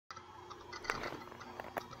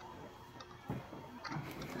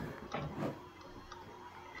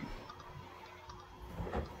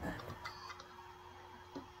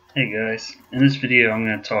Hey guys, in this video I'm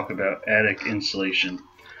going to talk about attic insulation.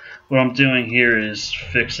 What I'm doing here is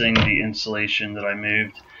fixing the insulation that I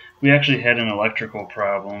moved. We actually had an electrical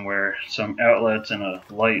problem where some outlets and a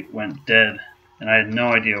light went dead and I had no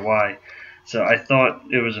idea why. So I thought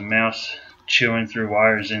it was a mouse chewing through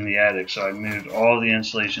wires in the attic, so I moved all the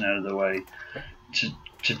insulation out of the way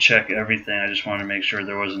to check everything. I just wanted to make sure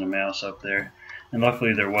there wasn't a mouse up there. And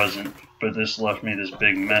luckily there wasn't, but this left me this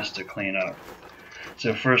big mess to clean up.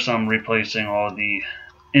 So first I'm replacing all the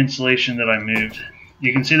insulation that I moved.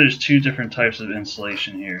 You can see there's two different types of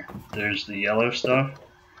insulation here. There's the yellow stuff,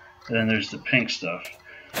 and then there's the pink stuff.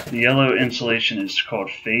 The yellow insulation is called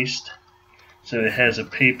faced. So it has a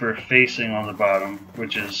paper facing on the bottom,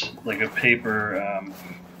 which is like a paper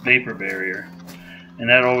vapor barrier. And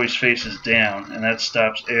that always faces down, and that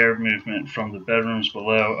stops air movement from the bedrooms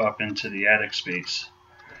below up into the attic space.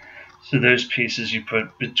 So those pieces you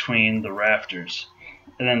put between the rafters.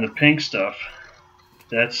 And then the pink stuff,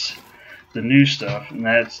 that's the new stuff, and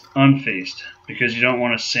that's unfaced because you don't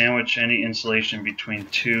want to sandwich any insulation between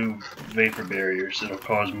two vapor barriers. It'll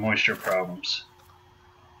cause moisture problems.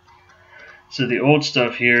 So the old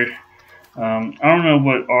stuff here, I don't know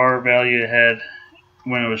what R value it had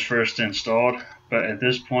when it was first installed, but at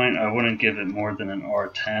this point I wouldn't give it more than an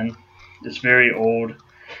R10. It's very old,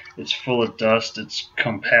 it's full of dust, it's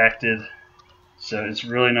compacted, so it's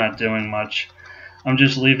really not doing much. I'm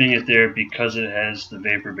just leaving it there because it has the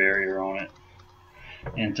vapor barrier on it.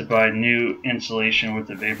 And to buy new insulation with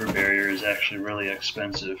the vapor barrier is actually really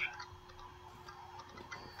expensive.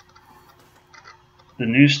 The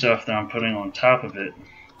new stuff that I'm putting on top of it,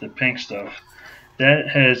 the pink stuff, that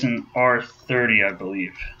has an R30, I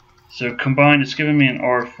believe. So combined it's giving me an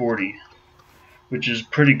R40, which is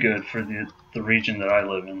pretty good for the region that I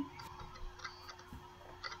live in.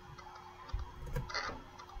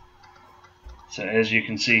 So as you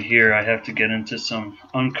can see here, I have to get into some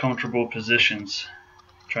uncomfortable positions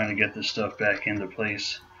trying to get this stuff back into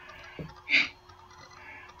place.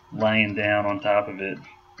 Laying down on top of it.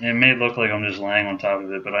 And it may look like I'm just laying on top of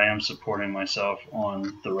it, but I am supporting myself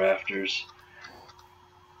on the rafters.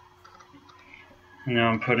 And now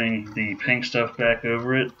I'm putting the pink stuff back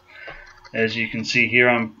over it. As you can see here,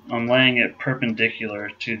 I'm laying it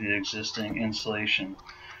perpendicular to the existing insulation.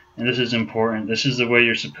 And this is important. This is the way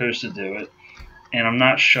you're supposed to do it. And I'm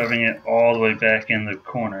not shoving it all the way back in the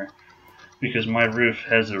corner because my roof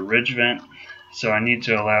has a ridge vent, so I need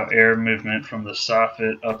to allow air movement from the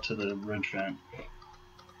soffit up to the ridge vent.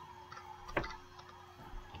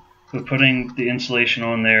 But putting the insulation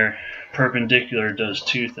on there perpendicular does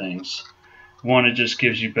two things. One, it just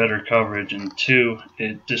gives you better coverage, and two,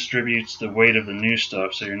 it distributes the weight of the new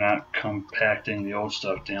stuff so you're not compacting the old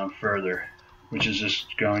stuff down further, which is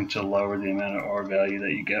just going to lower the amount of R value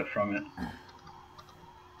that you get from it.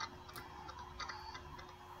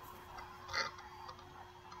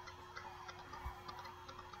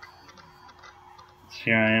 So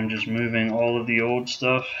here I am just moving all of the old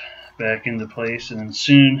stuff back into place, and then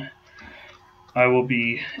soon I will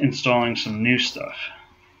be installing some new stuff.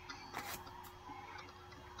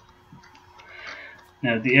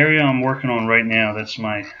 Now the area I'm working on right now, that's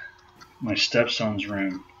my stepson's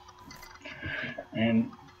room.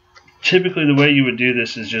 And typically the way you would do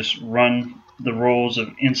this is just run the rolls of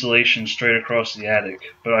insulation straight across the attic.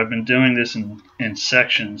 But I've been doing this in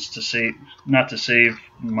sections to save, not to save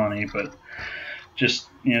money, but just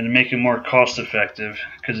to make it more cost effective,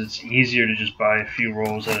 because it's easier to just buy a few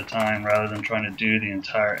rolls at a time rather than trying to do the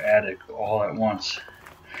entire attic all at once.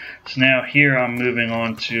 So now here I'm moving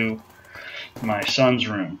on to my son's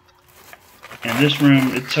room. And this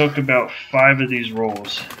room, it took about 5 of these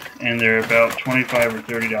rolls, and they're about $25 or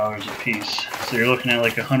 $30 a piece. So you're looking at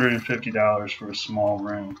like $150 for a small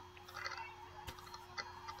room.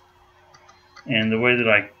 And the way that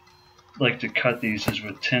I like to cut these is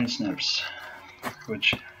with tin snips,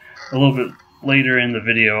 which a little bit later in the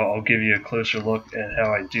video I'll give you a closer look at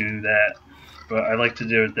how I do that. But I like to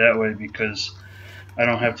do it that way because I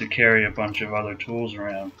don't have to carry a bunch of other tools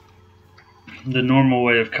around. The normal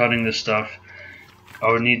way of cutting this stuff,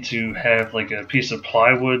 I would need to have like a piece of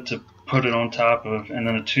plywood to put it on top of, and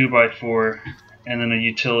then a 2x4, and then a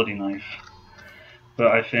utility knife. But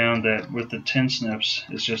I found that with the tin snips,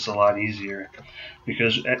 it's just a lot easier,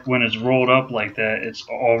 because when it's rolled up like that, it's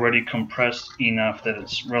already compressed enough that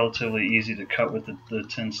it's relatively easy to cut with the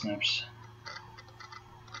tin snips.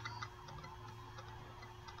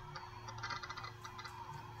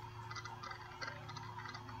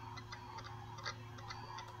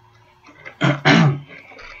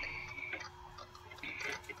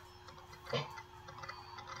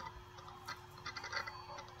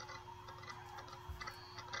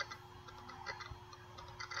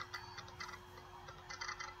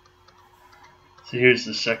 So here's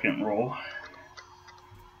the second roll.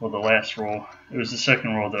 Well, the last roll. It was the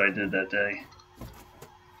second roll that I did that day.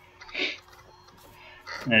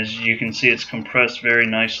 And as you can see, it's compressed very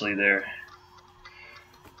nicely there,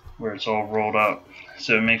 where it's all rolled up.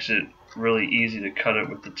 So it makes it really easy to cut it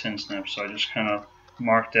with the tin snip. So I just kind of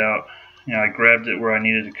marked out, I grabbed it where I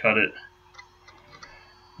needed to cut it,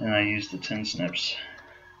 and I used the tin snips.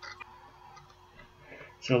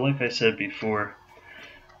 So like I said before,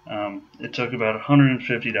 it took about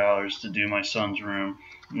 $150 to do my son's room,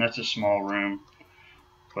 and that's a small room,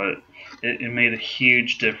 but it made a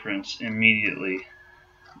huge difference immediately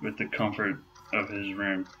with the comfort of his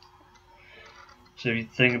room. So if you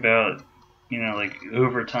think about, like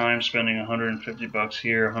over time spending $150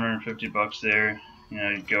 here, $150 there,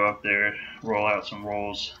 you go up there, roll out some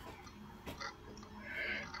rolls.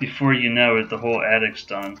 Before you know it, the whole attic's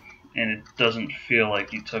done, and it doesn't feel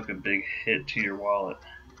like you took a big hit to your wallet.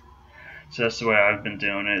 So that's the way I've been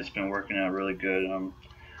doing it. It's been working out really good. I'm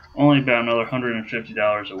only about another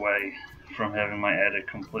 $150 away from having my attic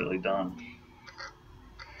completely done.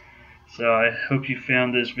 So I hope you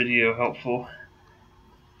found this video helpful.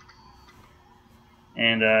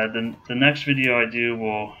 And the next video I do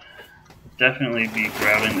will definitely be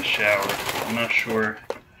grouting the shower. I'm not sure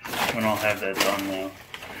when I'll have that done though.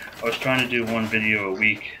 I was trying to do one video a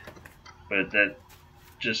week, but that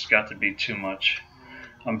just got to be too much.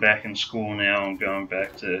 I'm back in school now. I'm going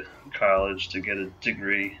back to college to get a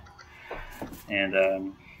degree,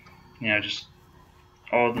 and just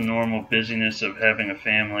all the normal busyness of having a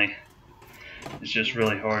family. It's just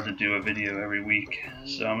really hard to do a video every week,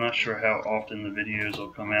 so I'm not sure how often the videos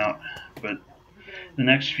will come out, but the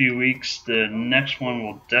next few weeks, the next one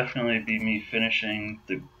will definitely be me finishing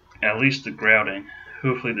at least the grouting.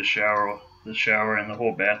 Hopefully the shower and the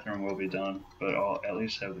whole bathroom will be done, but I'll at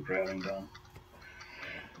least have the grouting done.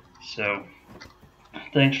 So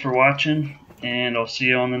thanks for watching, and I'll see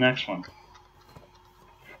you on the next one.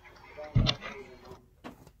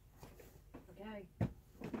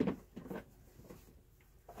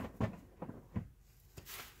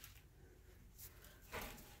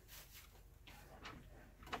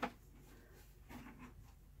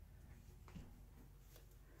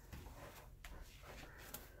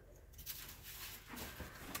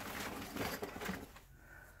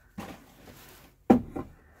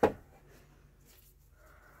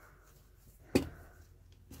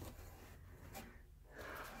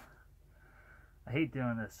 I hate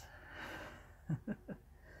doing this.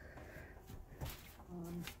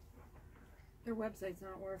 Their website's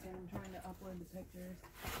not working. I'm trying to upload the pictures.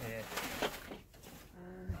 Yeah.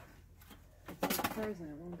 It's like frozen.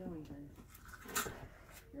 It won't do anything.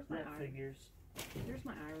 Here's my That figures. Here's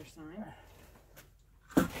my Irish sign.